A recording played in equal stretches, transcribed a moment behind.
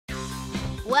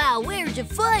Wow, where'd you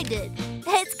find it?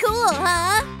 It's cool,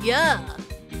 huh? Yeah.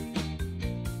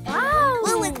 Wow.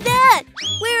 What was that?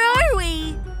 Where are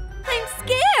we? I'm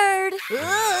scared.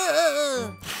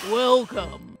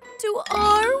 Welcome to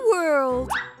our world.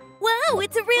 Wow,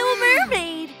 it's a real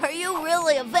mermaid. Are you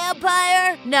really a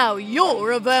vampire? Now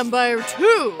you're a vampire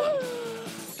too.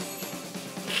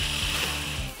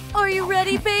 Are you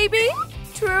ready, baby?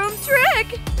 Troom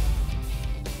Trick.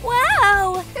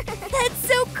 Wow, that's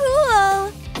so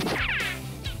cool.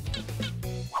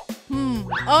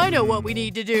 I know what we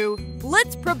need to do.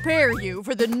 Let's prepare you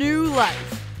for the new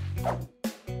life.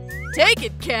 Take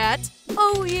it, cat.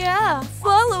 Oh yeah,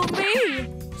 follow me.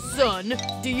 Son,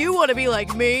 do you want to be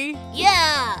like me?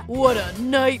 Yeah. What a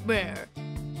nightmare.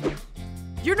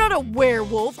 You're not a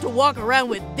werewolf to walk around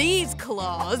with these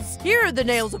claws. Here are the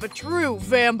nails of a true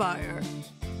vampire.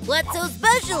 What's so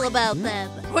special about them?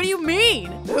 What do you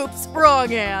mean? Oops, wrong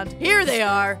hand. Here they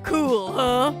are. Cool,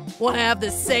 huh? Want to have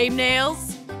the same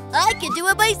nails? I can do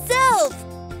it myself.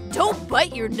 Don't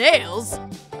bite your nails.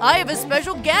 I have a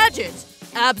special gadget.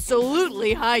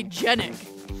 Absolutely hygienic.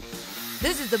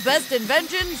 This is the best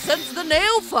invention since the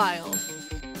nail file.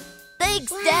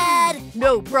 Thanks, Dad.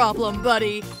 No problem,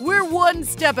 buddy. We're one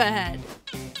step ahead.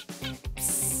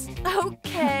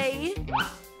 Okay.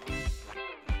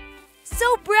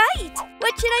 So bright.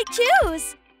 What should I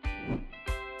choose?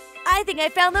 I think I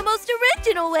found the most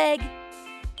original wig.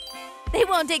 They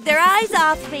won't take their eyes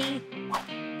off me.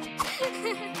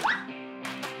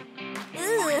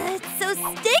 It's so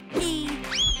sticky.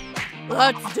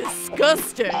 That's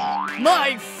disgusting.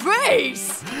 My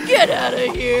face! Get out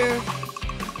of here.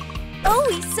 Oh,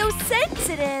 he's so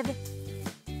sensitive.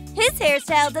 His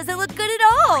hairstyle doesn't look good at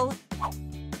all.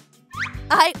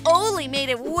 I only made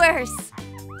it worse.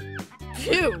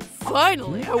 Phew,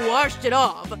 finally I washed it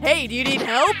off. Hey, do you need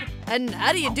help? And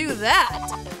how do you do that?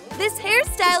 This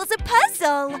hairstyle is a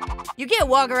puzzle. You can't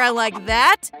walk around like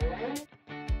that.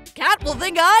 Cat will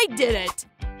think I did it.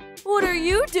 What are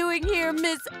you doing here,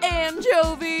 Miss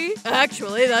Anchovy?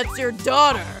 Actually, that's your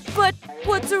daughter. But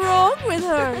what's wrong with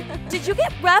her? Did you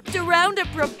get wrapped around a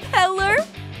propeller?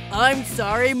 I'm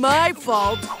sorry, my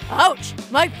fault. Ouch,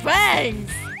 my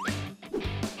fangs!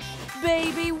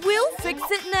 Baby, we'll fix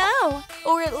it now.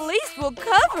 Or at least we'll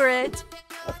cover it.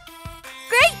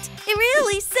 Great! It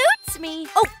really suits me.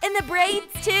 Oh, and the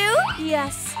braids too?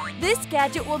 Yes. This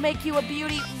gadget will make you a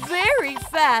beauty very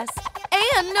fast.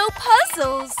 And no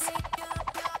puzzles.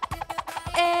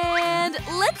 And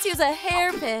let's use a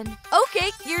hairpin.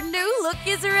 Okay, your new look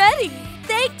is ready.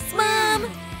 Thanks, Mom.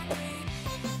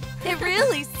 It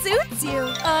really suits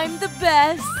you. I'm the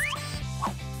best.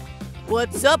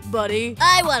 What's up, buddy?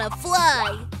 I want to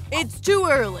fly. It's too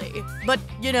early, but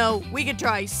you know, we could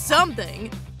try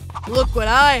something. Look what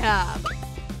I have.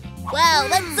 Wow,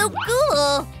 that's so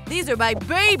cool. These are my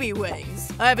baby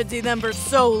wings. I haven't seen them for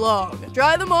so long.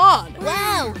 Try them on.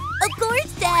 Wow, of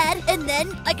course, Dad. And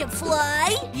then I can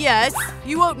fly? Yes,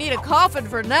 you won't need a coffin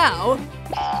for now.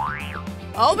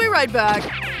 I'll be right back.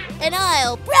 And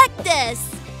I'll practice.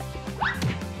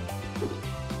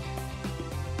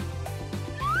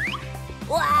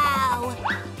 Wow.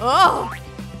 Oh,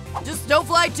 just don't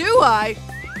fly too high.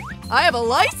 I have a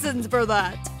license for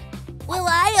that. Will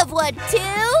I have one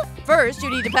too? First, you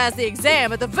need to pass the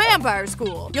exam at the vampire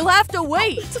school. You'll have to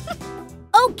wait.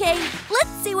 Okay, let's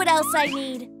see what else I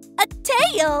need. A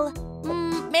tail.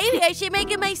 Maybe I should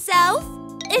make it myself?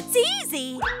 It's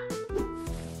easy.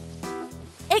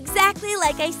 Exactly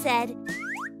like I said.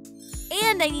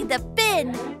 And I need the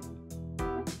fin.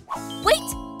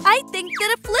 Wait, I think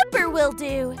that a flipper will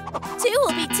do. 2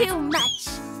 will be too much.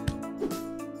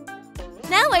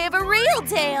 Now I have a real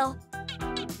tail.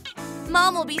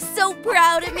 Mom will be so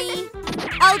proud of me.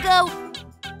 I'll go.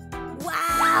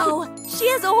 Wow, she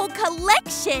has a whole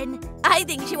collection. I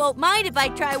think she won't mind if I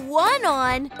try one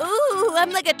on. Ooh,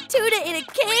 I'm like a tuna in a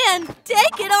can.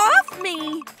 Take it off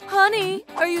me. Honey,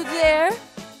 are you there?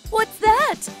 What's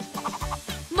that?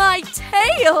 My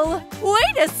tail.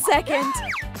 Wait a second.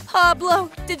 Pablo,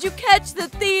 did you catch the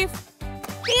thief?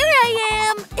 Here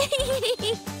I am.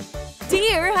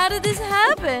 Dear, how did this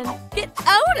happen? Get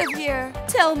out of here.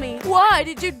 Tell me, why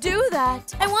did you do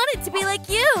that? I wanted to be like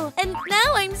you, and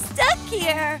now I'm stuck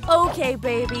here. Okay,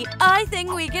 baby, I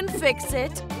think we can fix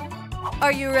it.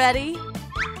 Are you ready?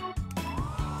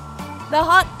 The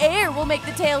hot air will make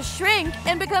the tail shrink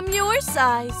and become your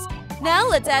size. Now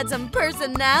let's add some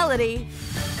personality.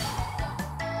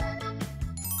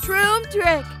 Troom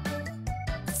Trick.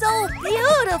 So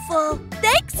beautiful.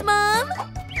 Thanks, Mom.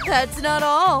 That's not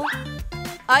all.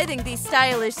 I think these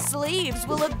stylish sleeves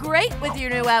will look great with your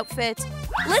new outfit.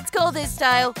 Let's call this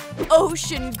style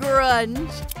Ocean Grunge.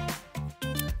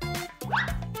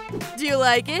 Do you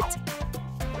like it?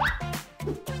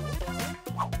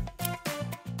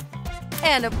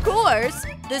 And of course,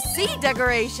 the sea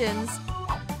decorations.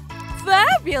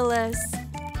 Fabulous!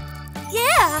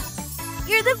 Yeah!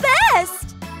 You're the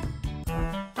best!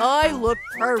 I look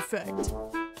perfect.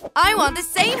 I want the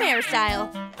same hairstyle.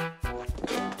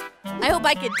 I hope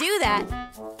I could do that.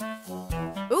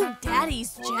 Ooh,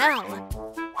 Daddy's gel.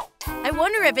 I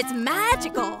wonder if it's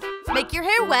magical. Make your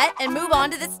hair wet and move on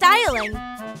to the styling.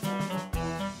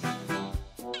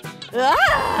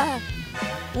 Ah!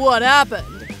 What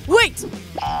happened? Wait!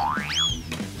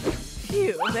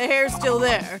 Phew, the hair's still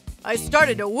there. I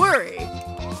started to worry.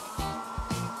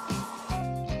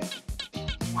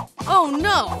 Oh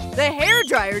no, the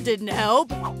hairdryer didn't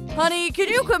help. Honey, can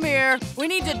you come here? We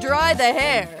need to dry the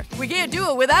hair. We can't do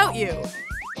it without you.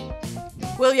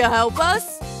 Will you help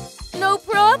us? No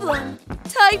problem.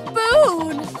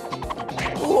 Typhoon!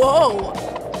 Whoa,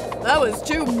 that was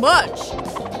too much.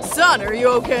 Son, are you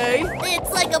okay?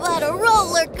 It's like about a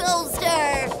roller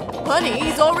coaster. Honey,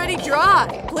 he's already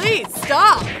dry. Please,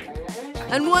 stop.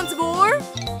 And once more.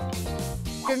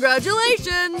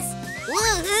 Congratulations.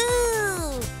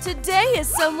 Woohoo! Today is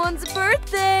someone's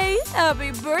birthday.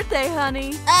 Happy birthday,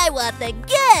 honey. I want the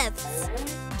gifts.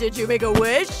 Did you make a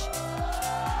wish?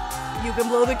 You can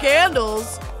blow the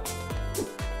candles.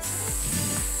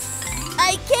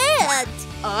 I can't.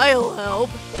 I'll help.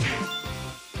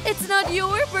 It's not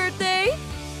your birthday.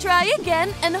 Try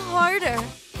again and harder.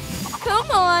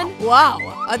 Come on. Wow,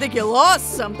 I think you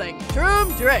lost something.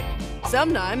 Troom Trick.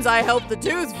 Sometimes I help the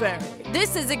tooth fairy.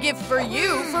 This is a gift for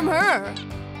you from her.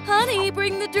 Honey,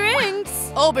 bring the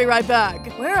drinks. I'll be right back.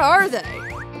 Where are they?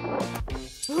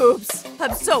 Oops,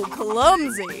 I'm so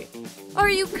clumsy. Are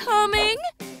you coming?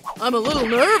 I'm a little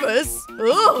nervous.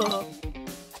 Ugh.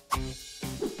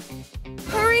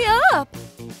 Hurry up.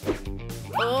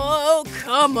 Oh,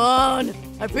 come on.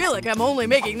 I feel like I'm only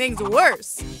making things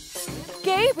worse.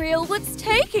 Gabriel, what's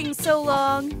taking so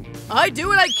long? I do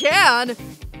what I can.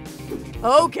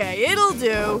 Okay, it'll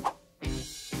do.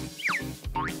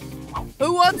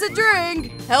 Who wants a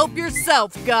drink? Help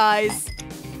yourself, guys.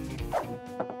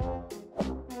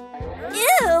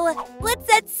 Ew! What's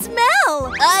that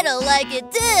smell? I don't like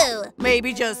it too.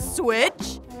 Maybe just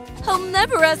switch? I'll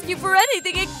never ask you for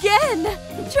anything again.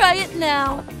 Try it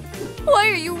now. Why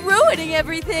are you ruining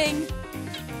everything?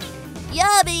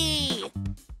 Yummy!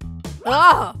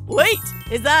 Ah, wait!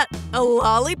 Is that a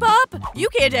lollipop? You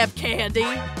can't have candy.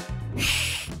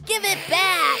 Give it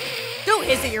back! Don't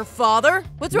hiss at your father.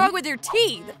 What's wrong with your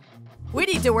teeth? We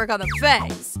need to work on the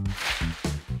fangs.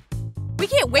 We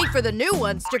can't wait for the new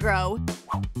ones to grow.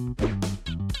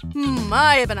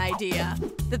 I have an idea.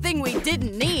 The thing we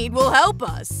didn't need will help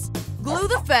us. Glue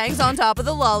the fangs on top of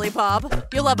the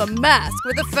lollipop. You'll have a mask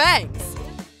with the fangs.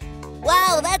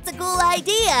 Wow, that's a cool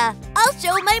idea. I'll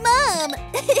show my mom.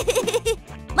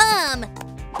 Mom,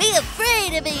 be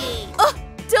afraid of me. Oh,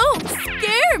 don't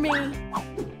scare me.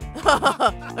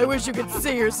 I wish you could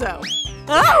see yourself.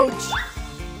 Ouch!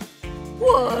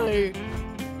 Why?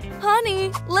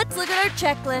 Honey, let's look at our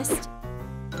checklist.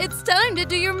 It's time to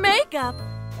do your makeup.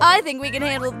 I think we can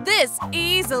handle this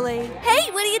easily.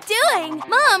 Hey, what are you doing?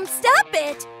 Mom, stop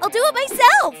it. I'll do it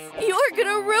myself. You're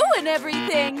gonna ruin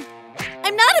everything.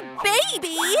 I'm not a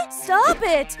baby. Stop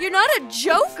it. You're not a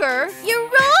joker. You're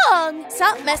wrong.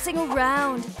 Stop messing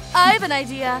around. I have an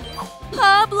idea.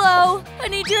 Pablo, I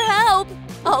need your help.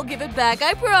 I'll give it back,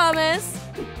 I promise.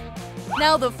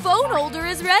 Now the phone holder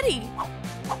is ready.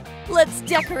 Let's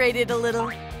decorate it a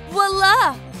little.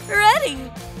 Voila! Ready!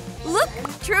 Look,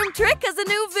 Troom Trick has a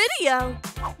new video.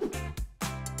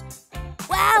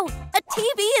 Wow, a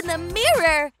TV in the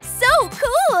mirror. So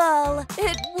cool!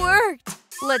 It worked.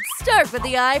 Let's start with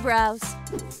the eyebrows.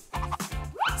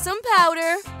 Some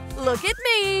powder. Look at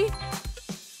me.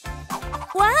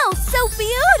 Wow, so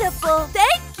beautiful.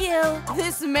 Thank you.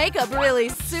 This makeup really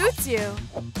suits you.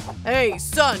 Hey,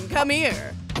 son, come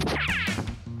here.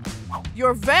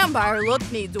 Your vampire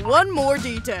look needs one more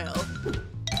detail.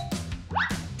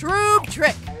 Troom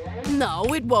Trick. No,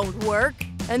 it won't work.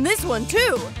 And this one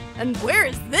too. And where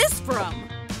is this from?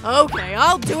 Okay,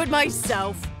 I'll do it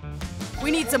myself.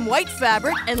 We need some white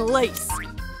fabric and lace.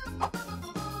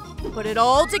 Put it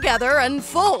all together and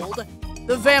fold.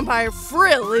 The vampire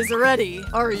frill is ready.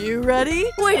 Are you ready?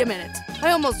 Wait a minute.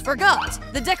 I almost forgot.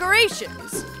 The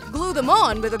decorations. Glue them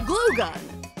on with a glue gun.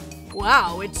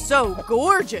 Wow, it's so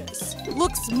gorgeous.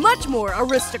 Looks much more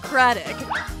aristocratic.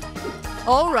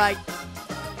 All right.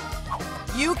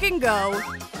 You can go.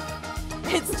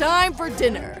 It's time for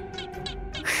dinner.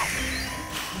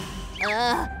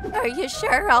 Are you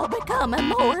sure I'll become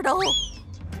immortal?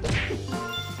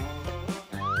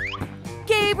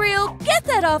 Gabriel, get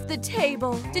that off the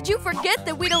table. Did you forget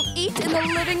that we don't eat in the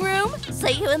living room?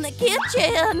 See you in the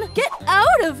kitchen. Get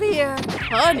out of here.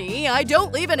 Honey, I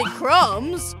don't leave any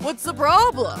crumbs. What's the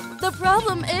problem? The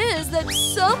problem is that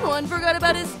someone forgot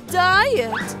about his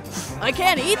diet. I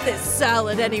can't eat this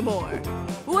salad anymore.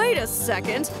 Wait a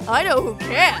second, I know who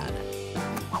can.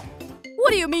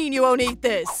 What do you mean you won't eat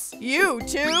this? You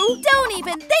too? Don't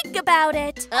even think about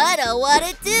it. I don't want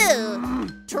it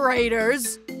to.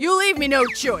 Traitors, you leave me no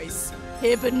choice.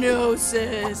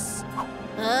 Hypnosis.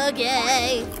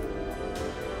 Okay.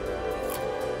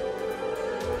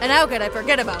 And how could I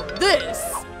forget about this?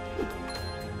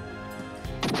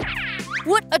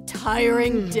 What a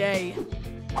tiring day.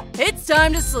 It's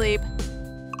time to sleep.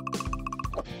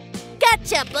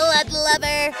 Gotcha, blood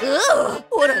lover. Ugh,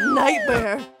 what a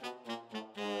nightmare.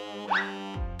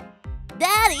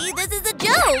 Daddy, this is a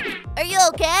joke. Are you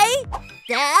okay?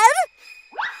 Dad?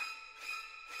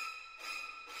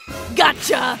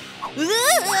 Gotcha!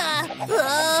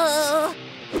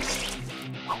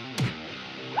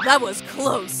 That was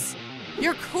close.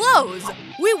 Your clothes!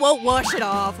 We won't wash it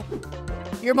off.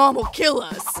 Your mom will kill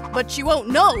us, but she won't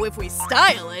know if we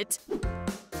style it.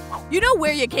 You know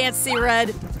where you can't see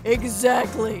red?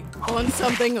 Exactly. On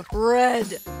something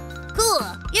red. Cool.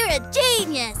 You're a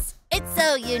genius. It's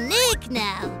so unique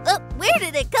now. Oh, where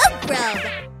did it come from?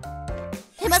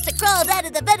 It must have crawled out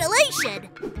of the ventilation.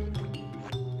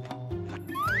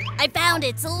 I found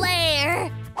its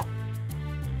lair.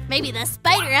 Maybe the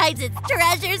spider hides its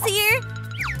treasures here?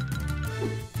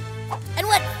 And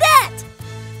what's that?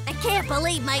 I can't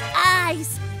believe my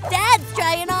eyes. Dad's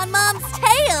trying on Mom's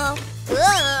tail.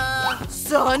 Ugh.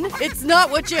 Son, it's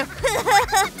not what you…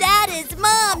 Dad is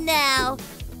Mom now.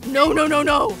 No.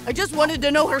 I just wanted to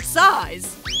know her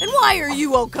size. And why are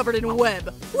you all covered in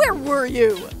web? Where were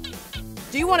you?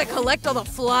 Do you want to collect all the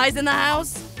flies in the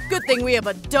house? Good thing we have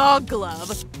a dog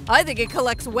glove. I think it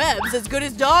collects webs as good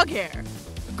as dog hair.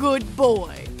 Good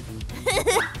boy.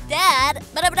 Dad,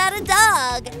 but I'm not a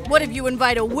dog. What if you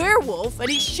invite a werewolf and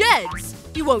he sheds?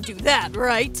 You won't do that,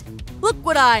 right? Look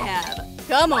what I have.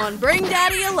 Come on, bring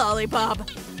Daddy a lollipop.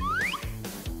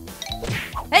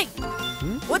 Hey,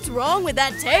 what's wrong with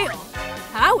that tail?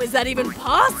 How is that even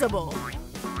possible?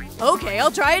 Okay,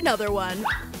 I'll try another one.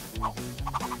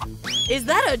 Is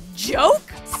that a joke?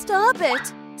 Stop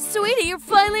it. Sweetie, you're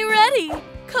finally ready.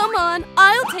 Come on,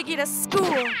 I'll take you to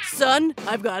school. Son,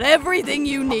 I've got everything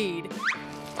you need.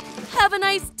 Have a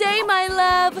nice day, my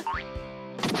love.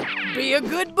 Be a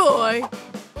good boy.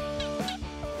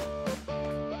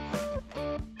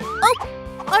 Oh,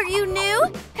 are you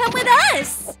new? Come with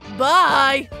us.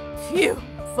 Bye. Phew,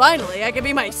 finally I can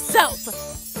be myself.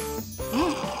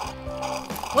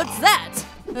 What's that?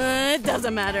 It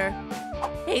doesn't matter.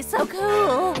 He's so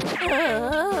cool.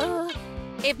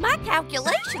 If my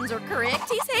calculations are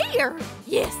correct, he's here.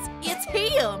 Yes, it's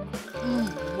him.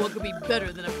 What could be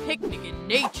better than a picnic in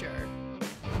nature?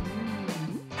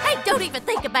 Hey, don't even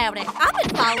think about it. I've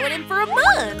been following him for a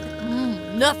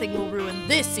month. Nothing will ruin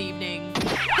this evening.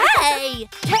 Hey,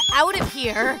 get out of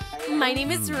here. My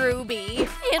name is Ruby,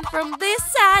 and from this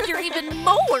side, you're even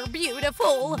more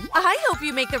beautiful. I hope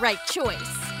you make the right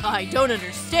choice. I don't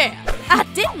understand. I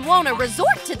didn't want to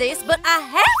resort to this, but I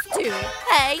have to.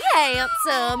 Hey,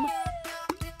 handsome.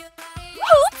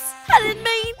 Oops, I didn't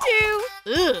mean to.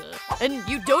 Ugh, and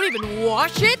you don't even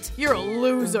wash it? You're a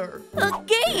loser.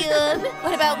 Again?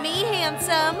 What about me,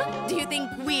 handsome? Do you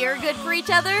think we're good for each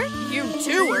other? You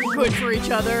two are good for each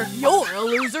other. You're a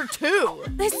loser too.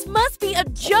 This must be a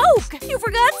joke. You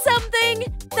forgot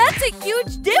something. That's a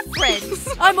huge difference.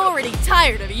 I'm already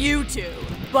tired of you two.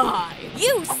 Bye.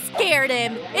 You scared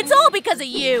him. It's all because of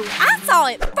you. I saw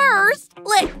it first.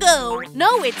 Let go.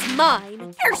 No, it's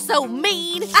mine. You're so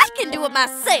mean. I can do it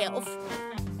myself.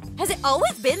 Has it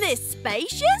always been this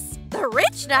spacious? The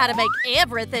rich know how to make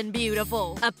everything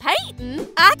beautiful. A painting?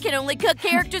 I can only cook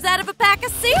characters out of a pack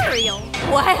of cereal.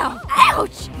 Wow.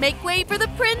 Ouch. Make way for the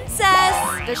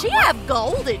princess. Does she have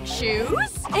golden shoes?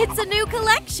 It's a new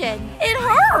collection. It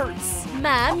hurts.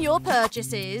 Ma'am, your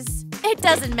purchases. It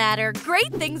doesn't matter.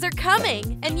 Great things are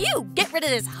coming. And you, get rid of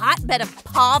this hotbed of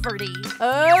poverty.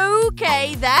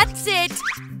 Okay, that's it.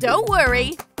 Don't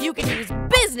worry. You can use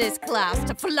business class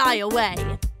to fly away.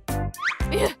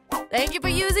 Thank you for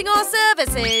using our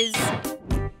services.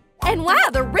 And wow,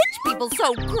 the rich people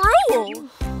so cruel.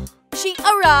 She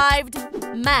arrived.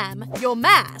 Ma'am, your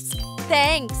mask.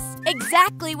 Thanks.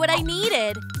 Exactly what I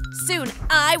needed. Soon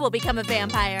I will become a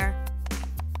vampire.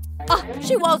 Oh,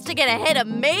 she wants to get ahead of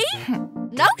me?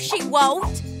 No, she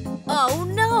won't. Oh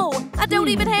no, I don't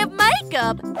even have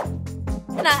makeup.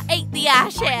 And I ate the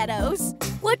eyeshadows.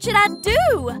 What should I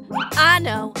do? I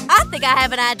know, I think I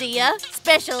have an idea.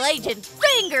 Special Agent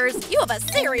Fingers, you have a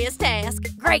serious task.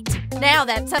 Great, now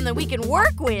that's something we can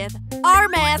work with. Our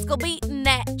mask will be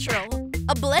natural.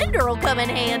 A blender will come in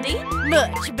handy.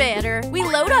 Much better. We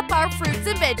load up our fruits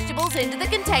and vegetables into the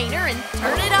container and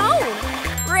turn it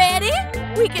on. Ready?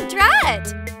 We can try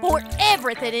it. Pour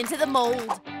everything into the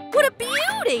mold. What a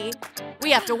beauty!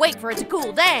 We have to wait for it to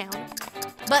cool down.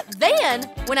 But then,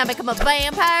 when I become a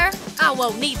vampire, I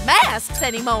won't need masks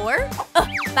anymore.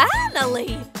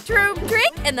 Finally! Troom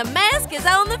Trick and the mask is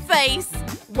on the face.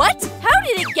 What? How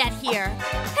did it get here?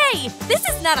 Hey, this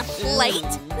is not a plate.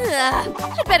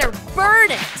 I better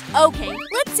burn it. Okay,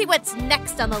 let's see what's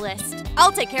next on the list.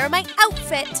 I'll take care of my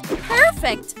outfit.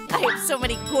 Perfect! I have so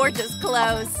many gorgeous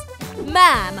clothes.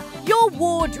 Ma'am, your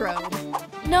wardrobe.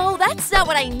 No, that's not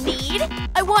what I need.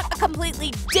 I want a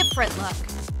completely different look.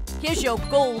 Here's your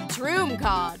gold Troom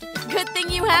card. Good thing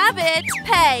you have it.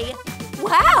 Pay.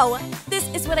 Wow, this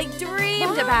is what I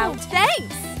dreamed about.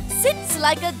 Thanks. Sits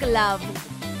like a glove.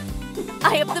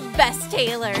 I have the best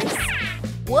tailors.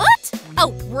 What?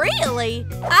 Oh, really?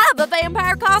 I have a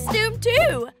vampire costume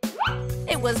too.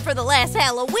 It was for the last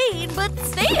Halloween, but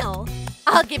still.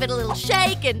 I'll give it a little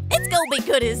shake and it's gonna be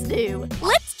good as new.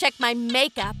 Let's check my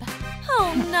makeup.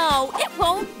 Oh no, it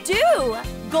won't do.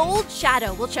 Gold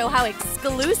shadow will show how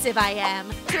exclusive I am.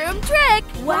 Troom Trick!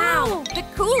 Wow, the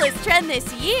coolest trend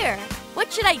this year.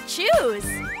 What should I choose?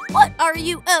 What are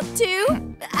you up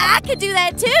to? I could do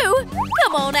that too.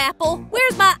 Come on, Apple.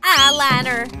 Where's my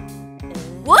eyeliner?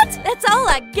 What? That's all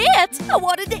I get? I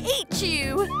wanted to eat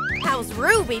you. How's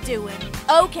Ruby doing?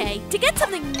 Okay, to get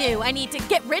something new, I need to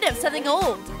get rid of something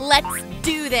old. Let's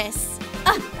do this.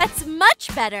 That's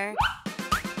much better.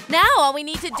 Now all we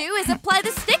need to do is apply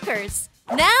the stickers.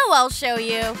 Now I'll show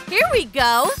you. Here we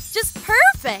go. Just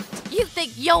perfect. You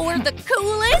think you're the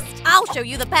coolest? I'll show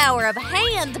you the power of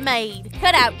handmade.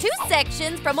 Cut out 2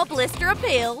 sections from a blister of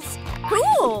pills.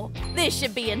 Cool. This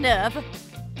should be enough.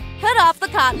 Cut off the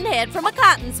cotton head from a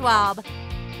cotton swab.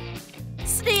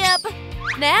 Snip.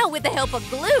 Now with the help of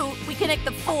glue, we connect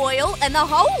the foil and the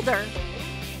holder.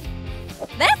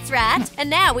 That's right. And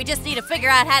now we just need to figure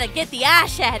out how to get the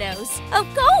eyeshadows. Of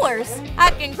course.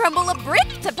 I can crumble a brick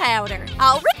to powder.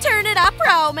 I'll return it, I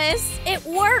promise. It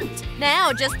worked.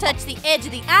 Now just touch the edge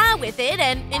of the eye with it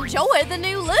and enjoy the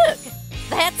new look.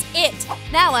 That's it.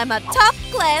 Now I'm a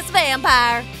top-class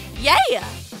vampire. Yeah.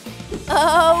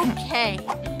 Okay.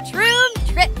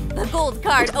 Troom Trick. The gold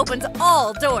card opens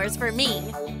all doors for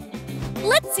me.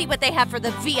 Let's see what they have for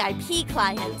the VIP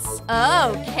clients.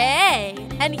 Okay.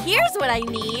 And here's what I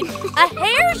need. A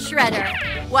hair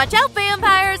shredder. Watch out,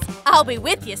 vampires. I'll be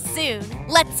with you soon.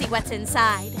 Let's see what's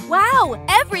inside. Wow,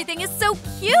 everything is so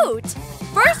cute.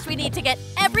 First, we need to get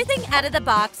everything out of the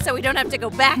box so we don't have to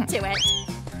go back to it.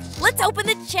 Let's open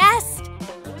the chest.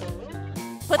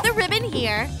 Put the ribbon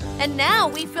here. And now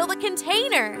we fill the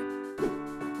container.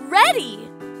 Ready.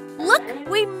 Look,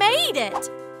 we made it.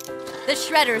 The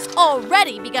shredder's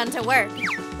already begun to work.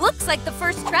 Looks like the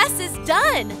first tress is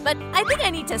done, but I think I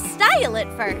need to style it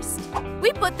first.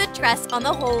 We put the tress on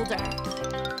the holder.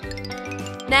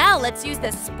 Now let's use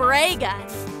the spray gun.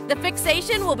 The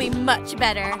fixation will be much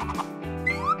better.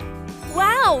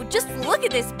 Wow, just look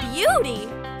at this beauty.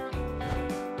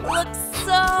 Looks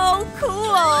so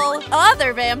cool.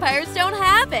 Other vampires don't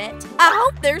have it. I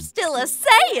hope there's still a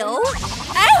sale.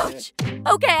 Ouch!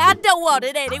 Okay, I don't want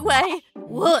it anyway.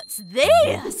 What's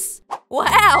this?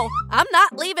 Wow, I'm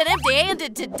not leaving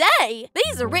empty-handed today.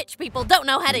 These rich people don't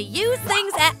know how to use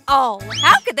things at all.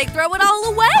 How could they throw it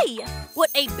all away? What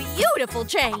a beautiful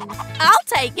chain. I'll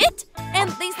take it. And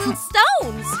these little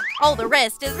stones. All the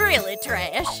rest is really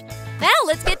trash. Now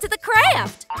let's get to the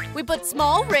craft. We put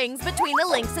small rings between the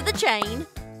links of the chain.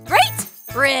 Great!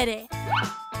 Ready.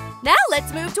 Now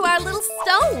let's move to our little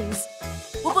stones.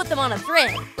 We'll put them on a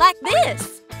thread, like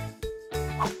this.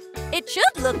 It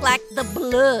should look like the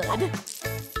blood.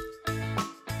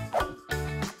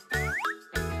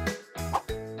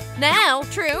 Now,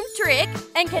 Troom Trick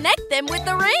and connect them with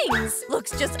the rings.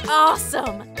 Looks just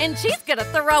awesome. And she's gonna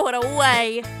throw it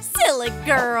away. Silly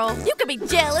girl. You can be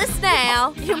jealous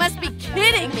now. You must be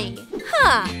kidding me.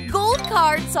 Huh. Gold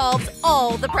card solves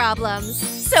all the problems.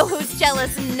 So who's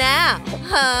jealous now,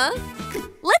 huh?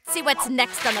 Let's see what's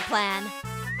next on the plan.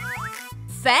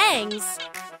 Fangs.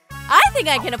 I think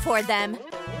I can afford them.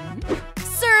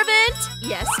 Servant.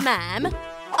 Yes, ma'am.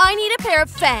 I need a pair of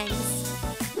fangs.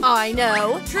 I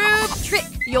know. Troom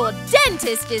Trick, your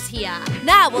dentist is here.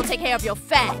 Now we'll take care of your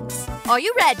fangs. Are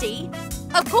you ready?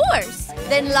 Of course.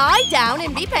 Then lie down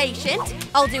and be patient.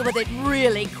 I'll deal with it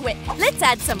really quick. Let's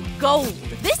add some gold.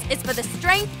 This is for the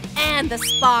strength and the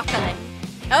sparkling.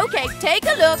 Okay, take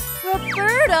a look.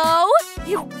 Roberto,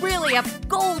 you really have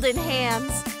golden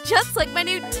hands. Just like my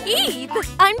new teeth.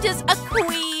 I'm just a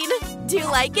queen. Do you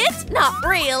like it? Not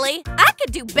really. I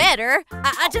could do better.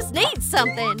 I just need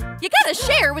something. You gotta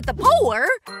share with the poor.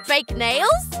 Fake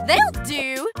nails? They'll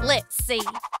do. Let's see.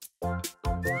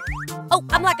 Oh,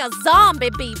 I'm like a zombie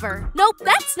beaver. Nope,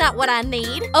 that's not what I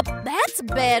need. Oh, that's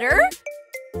better.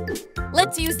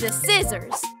 Let's use the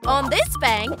scissors on this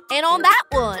fang and on that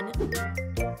one.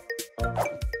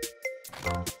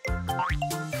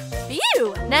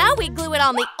 Phew! Now we glue it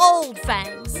on the old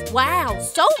fangs. Wow,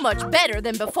 so much better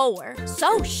than before.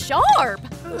 So sharp.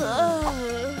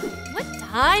 Ugh. What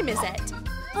time is it?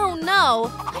 Oh no,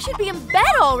 I should be in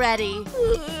bed already.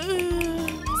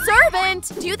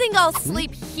 Servant, do you think I'll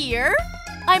sleep here?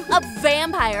 I'm a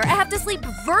vampire. I have to sleep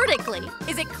vertically.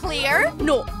 Is it clear?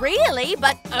 Not really,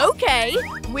 but okay.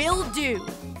 Will do.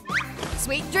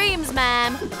 Sweet dreams,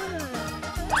 ma'am.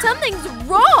 Something's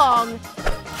wrong.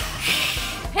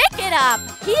 Pick it up.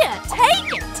 Here,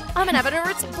 take it. I'm gonna have a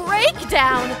nervous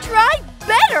breakdown. Try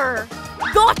better.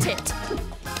 Got it.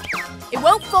 It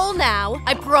won't fall now,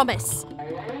 I promise.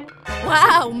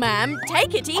 Wow, ma'am,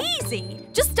 take it easy.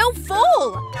 Just don't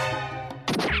fall.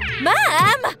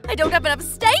 Ma'am, I don't have enough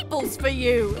staples for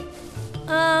you.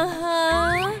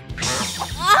 Uh-huh.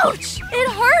 Ouch, it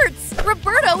hurts.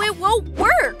 Roberto, it won't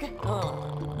work.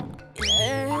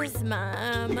 Yes,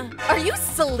 ma'am. Are you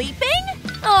sleeping?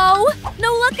 Oh,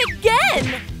 no luck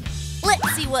again.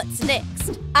 Let's see what's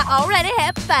next. I already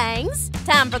have fangs.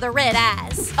 Time for the red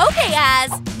eyes. Okay,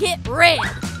 eyes, get red,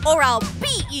 or I'll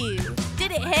beat you.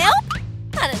 Did it help?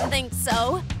 I didn't think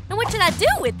so. And what should I do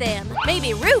with them?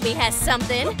 Maybe Ruby has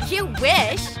something. You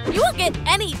wish. You won't get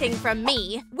anything from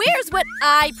me. Where's what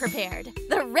I prepared?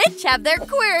 The rich have their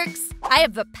quirks. I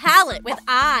have a palette with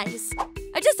eyes.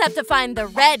 I just have to find the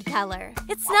red color.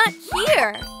 It's not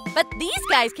here. But these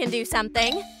guys can do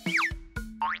something.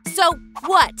 So,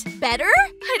 what? Better?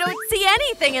 I don't see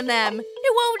anything in them.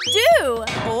 It won't do.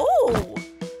 Oh.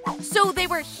 So they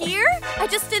were here? I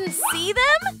just didn't see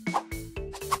them?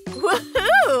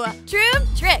 Woohoo!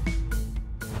 Troom Trick.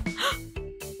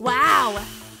 Wow.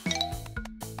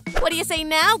 What do you say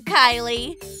now,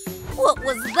 Kylie? What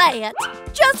was that?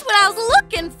 Just what I was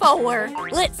looking for.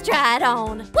 Let's try it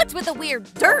on. What's with the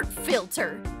weird dirt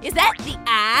filter? Is that the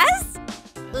eyes?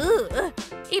 Ugh.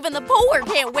 Even the poor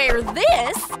can't wear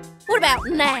this. What about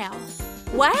now?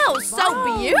 Wow,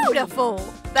 so beautiful.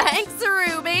 Thanks,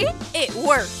 Ruby. It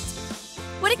worked.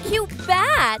 What a cute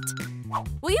bat.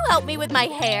 Will you help me with my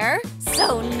hair?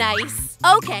 So nice.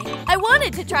 Okay, I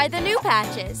wanted to try the new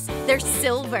patches. They're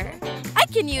silver. I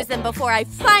can use them before I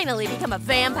finally become a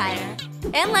vampire.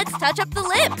 And let's touch up the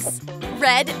lips.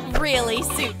 Red really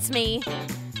suits me.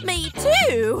 Me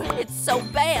too. It's so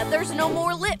bad there's no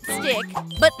more lipstick.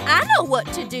 But I know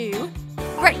what to do.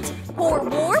 Great. Pour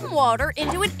warm water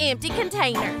into an empty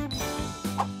container.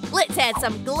 Let's add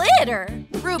some glitter.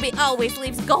 Ruby always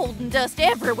leaves golden dust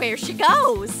everywhere she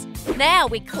goes. Now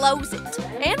we close it,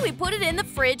 and we put it in the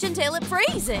fridge until it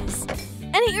freezes.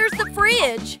 And here's the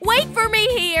fridge. Wait for me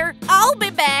here. I'll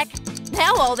be back.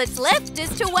 Now all that's left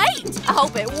is to wait. I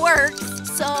hope it works.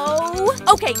 So,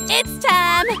 okay, it's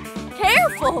time.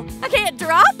 Careful, I can't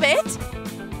drop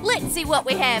it. Let's see what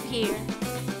we have here.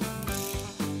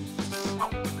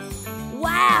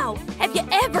 Wow, have you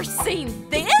ever seen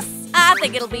this? I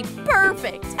think it'll be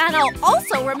perfect. And I'll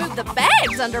also remove the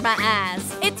bags under my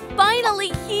eyes. It's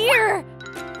finally here.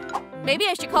 Maybe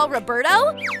I should call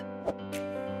Roberto?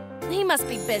 He must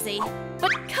be busy.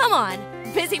 But come on,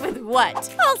 busy with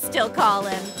what? I'll still call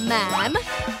him. Ma'am,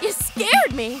 you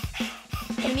scared me.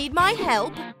 You need my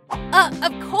help?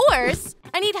 Of course.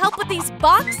 I need help with these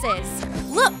boxes.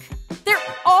 Look, they're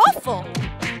awful.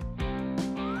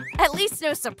 At least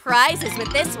no surprises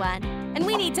with this one. And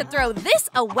we need to throw this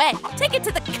away. Take it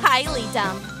to the Kylie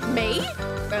dump. Me?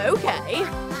 Okay.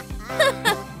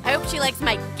 I hope she likes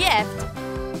my gift.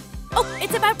 Oh,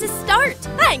 it's about to start.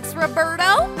 Thanks, Roberto.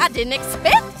 I didn't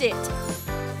expect it.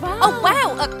 Wow. Oh,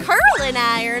 wow, a curling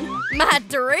iron. My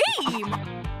dream.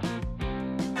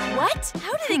 What?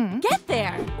 How did it get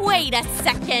there? Wait a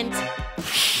second.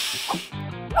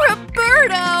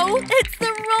 Roberto, it's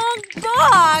the wrong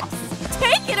box.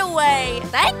 Take it away.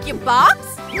 Thank you,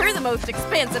 box. You're the most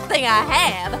expensive thing I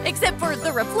have, except for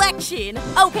the reflection.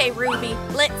 Okay, Ruby,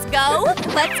 let's go.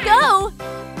 Let's go.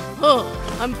 Huh,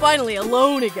 I'm finally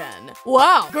alone again.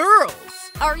 Wow, girls.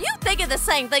 Are you thinking the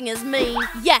same thing as me?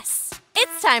 Yes,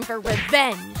 it's time for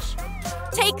revenge.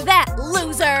 Take that,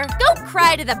 loser! Don't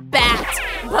cry to the bat!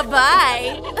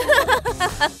 Bye-bye!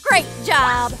 Great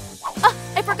job!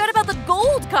 I forgot about the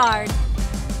gold card!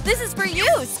 This is for you,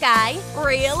 Sky!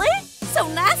 Really? So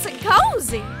nice and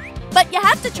cozy! But you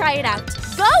have to try it out!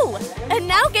 Go! And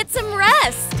now get some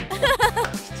rest!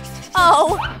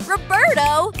 Oh,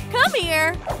 Roberto, come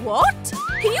here! What?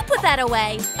 Can you put that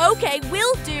away? Okay,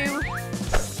 will do!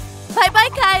 Bye-bye,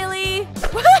 Kylie!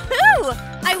 Woohoo!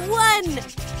 I won!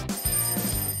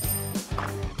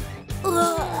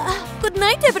 Ugh. Good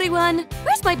night, everyone.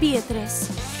 Where's my Beatrice?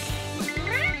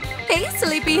 Hey,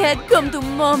 sleepyhead, come to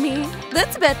mommy.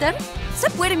 That's better.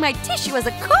 Stop wearing my tissue as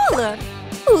a collar.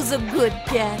 Who's a good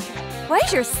cat? Why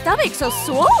is your stomach so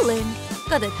swollen?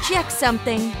 Gotta check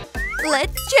something.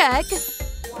 Let's check.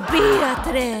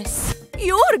 Beatrice,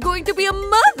 you're going to be a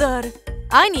mother.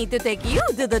 I need to take you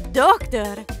to the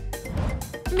doctor.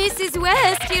 Mrs.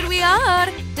 West, here we are.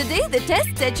 Today the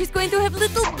test said she's going to have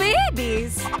little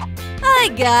babies. I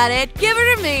got it. Give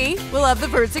her to me. We'll have the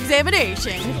first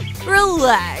examination.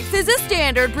 Relax. It's a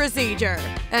standard procedure.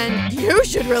 And you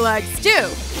should relax too.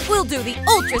 We'll do the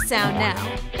ultrasound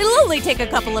now. It'll only take a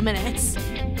couple of minutes.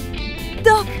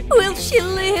 Doc, will she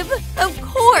live? Of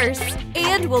course.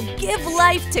 And we'll give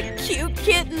life to cute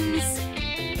kittens.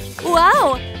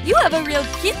 Wow, you have a real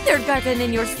kindergarten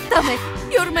in your stomach.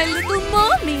 You're my little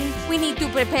mommy. We need to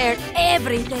prepare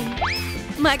everything.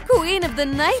 My queen of the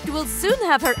night will soon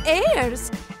have her heirs.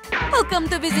 I'll come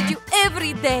to visit you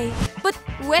every day. But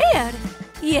where?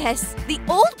 Yes, the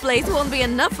old place won't be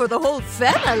enough for the whole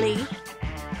family.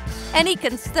 Any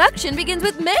construction begins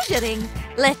with measuring.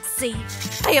 Let's see.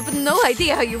 I have no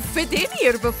idea how you fit in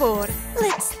here before.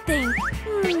 Let's think.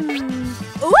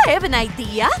 Oh, I have an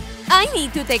idea. I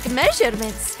need to take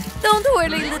measurements. Don't worry,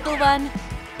 little one.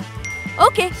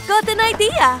 Okay, got an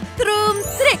idea. Troom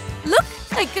Trick. Look,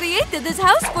 I created this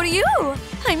house for you.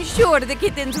 I'm sure the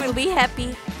kittens will be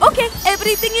happy. Okay,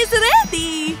 everything is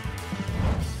ready.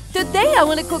 Today I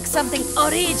want to cook something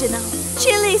original.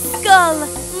 Chili skull.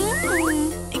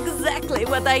 Exactly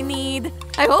what I need.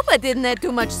 I hope I didn't add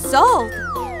too much salt.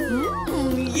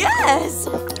 Yes!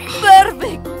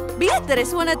 Perfect!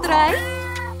 Beatrice, wanna try?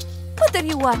 What are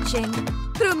you watching?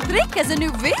 Troom Trick has a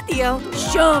new video.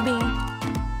 Show me.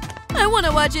 I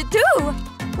wanna watch it too.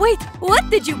 Wait, what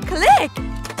did you click?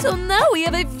 So now we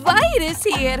have a virus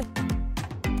here.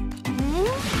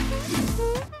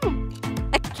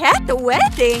 A cat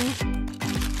wedding?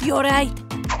 You're right.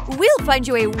 We'll find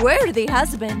you a worthy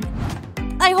husband.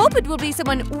 I hope it will be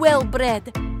someone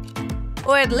well-bred.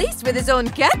 Or at least with his own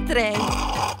cat tray.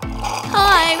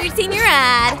 Hi, we've seen your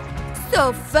ad.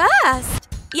 So fast.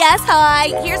 Yes, hi.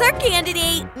 Here's our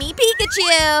candidate, me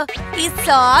Pikachu. He's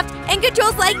soft and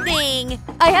controls lightning.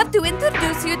 I have to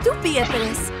introduce you to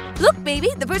Beatrice. Look, baby,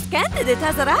 the first candidate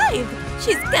has arrived.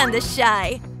 She's kinda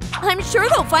shy. I'm sure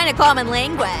they'll find a common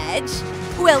language.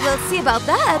 Well, we'll see about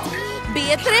that.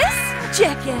 Beatrice,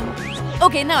 check in.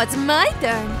 Okay, now it's my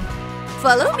turn.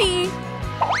 Follow me.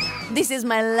 This is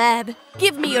my lab.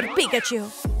 Give me your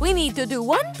Pikachu. We need to do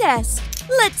one test.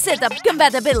 Let's set up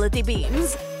compatibility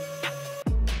beams.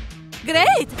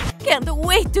 Great! Can't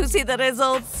wait to see the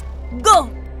results. Go!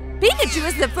 Pikachu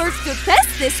is the first to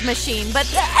test this machine, but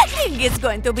I think it's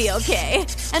going to be okay.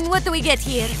 And what do we get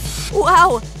here?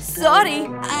 Wow! Sorry,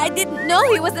 I didn't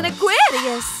know he was an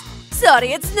Aquarius.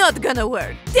 Sorry, it's not gonna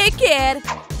work. Take care.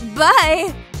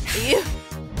 Bye. Ew.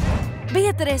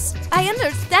 Beatrice, I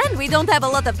understand we don't have a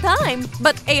lot of time,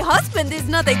 but a husband is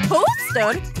not a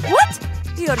toaster. What?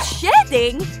 You're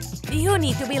shedding? You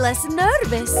need to be less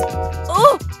nervous.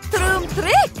 Oh, Troom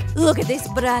Trick! Look at this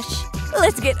brush.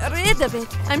 Let's get rid of it.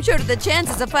 I'm sure the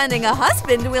chances of finding a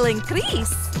husband will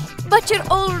increase. But you're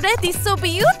already so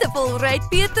beautiful, right,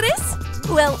 Beatrice?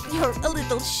 Well, you're a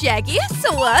little shaggy,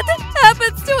 so what?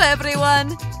 Happens to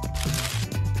everyone.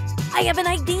 I have an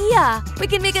idea. We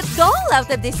can make a doll out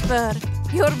of this fur.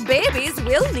 Your babies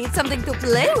will need something to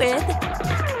play with.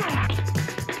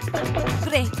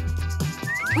 Great.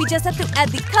 We just have to add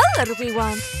the color we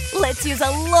want. Let's use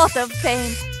a lot of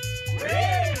paint.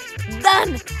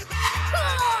 Done!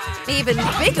 Even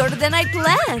bigger than I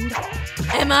planned.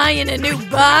 Am I in a new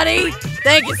body?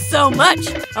 Thank you so much.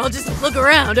 I'll just look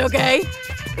around, okay?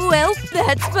 Well,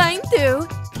 that's fine too.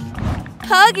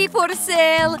 Huggy for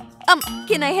sale.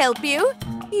 Can I help you?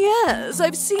 Yes,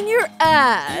 I've seen your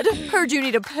ad. Heard you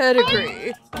need a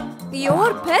pedigree.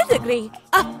 Your pedigree?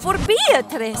 For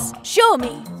Beatrice. Show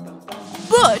me.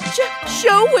 Butch,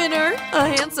 show winner, a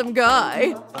handsome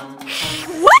guy.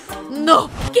 What? No,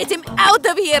 get him out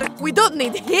of here. We don't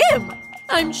need him.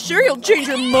 I'm sure you'll change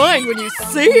your mind when you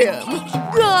see him.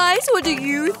 Guys, what do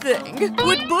you think?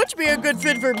 Would Butch be a good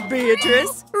fit for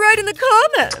Beatrice? Write in the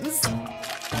comments.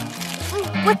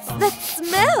 What's that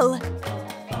smell?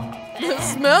 The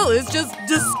smell is just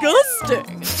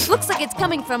disgusting. Looks like it's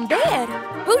coming from there.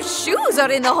 Whose shoes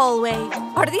are in the hallway?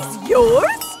 Are these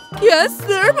yours? Yes,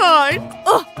 they're mine.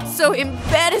 Oh, so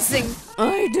embarrassing.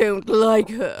 I don't like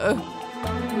her.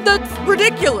 That's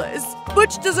ridiculous.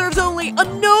 Butch deserves only a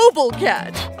noble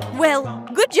cat. Well,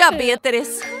 good job,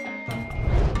 Beatrice.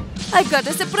 I've got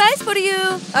a surprise for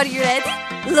you. Are you ready?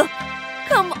 Look.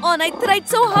 Come on, I tried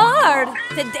so hard.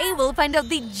 Today we'll find out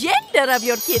the gender of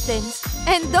your kittens.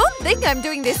 And don't think I'm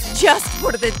doing this just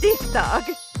for the TikTok.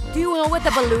 Do you know what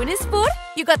the balloon is for?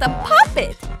 You gotta pop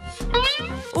it.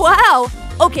 Wow.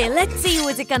 Okay, let's see who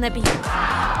is it gonna be.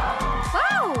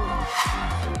 Wow.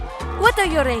 What are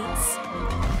your rates?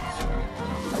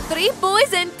 3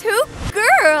 boys and 2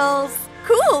 girls.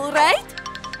 Cool, right?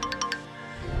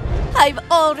 I've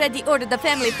already ordered the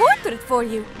family portrait for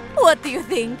you. What do you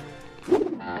think?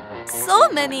 So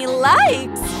many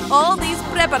likes! All these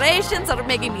preparations are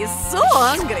making me so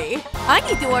hungry. I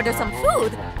need to order some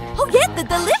food. Oh yeah, the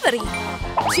delivery!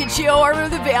 Should you order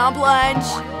the vamp lunch?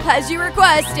 As you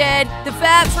requested, the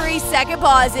fat-free second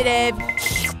positive.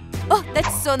 Oh,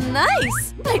 that's so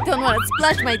nice! I don't want to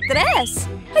splash my dress.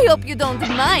 I hope you don't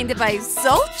mind if I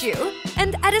salt you.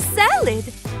 And add a salad.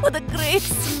 What a great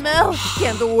smell!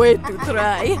 Can't wait to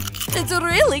try. It's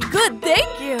really good,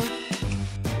 thank you.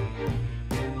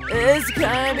 It's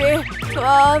gonna be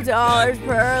 $12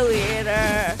 per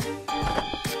liter.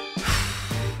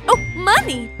 Oh,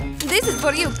 money! This is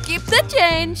for you. Keep the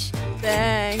change.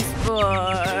 Thanks for…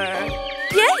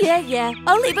 Yeah.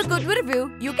 I'll leave a good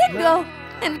review. You can go.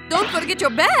 And don't forget your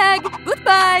bag.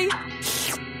 Goodbye.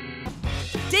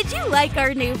 Did you like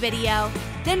our new video?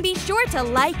 Then be sure to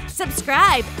like,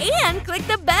 subscribe, and click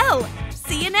the bell.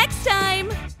 See you next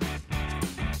time.